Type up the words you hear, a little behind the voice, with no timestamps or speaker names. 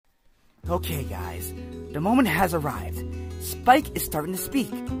Okay, guys, the moment has arrived. Spike is starting to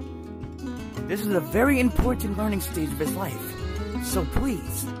speak. This is a very important learning stage of his life, so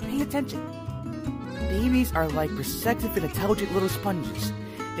please, pay attention. Babies are like receptive and intelligent little sponges.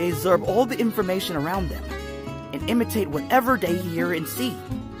 They absorb all the information around them, and imitate whatever they hear and see.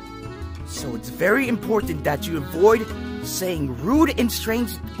 So it's very important that you avoid saying rude and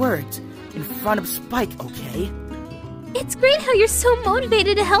strange words in front of Spike, okay? It's great how you're so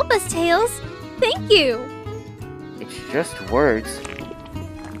motivated to help us, Tails. Thank you. It's just words.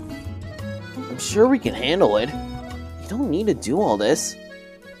 I'm sure we can handle it. You don't need to do all this.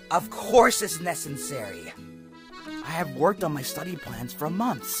 Of course it's necessary. I have worked on my study plans for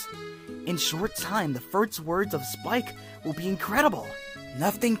months. In short time, the first words of Spike will be incredible.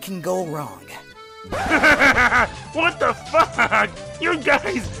 Nothing can go wrong. What the fuck? You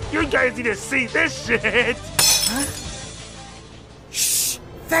guys need to see this shit. Huh? Shh,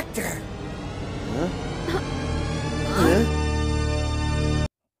 Vector. Huh?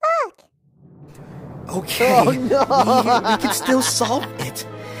 Okay, Oh, no. we can still solve it.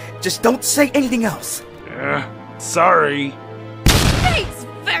 Just don't say anything else. Sorry. Thanks,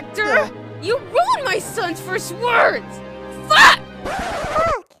 Vector! You ruined my son's first words! Fuck!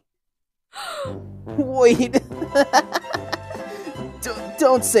 Wait.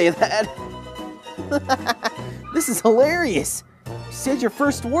 Don't say that. This is hilarious. You said your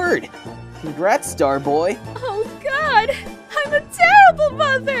first word. Congrats, Star Boy. Oh god! I'm a terrible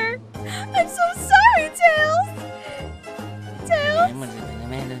mother! I'm so sorry, Tails! Tails?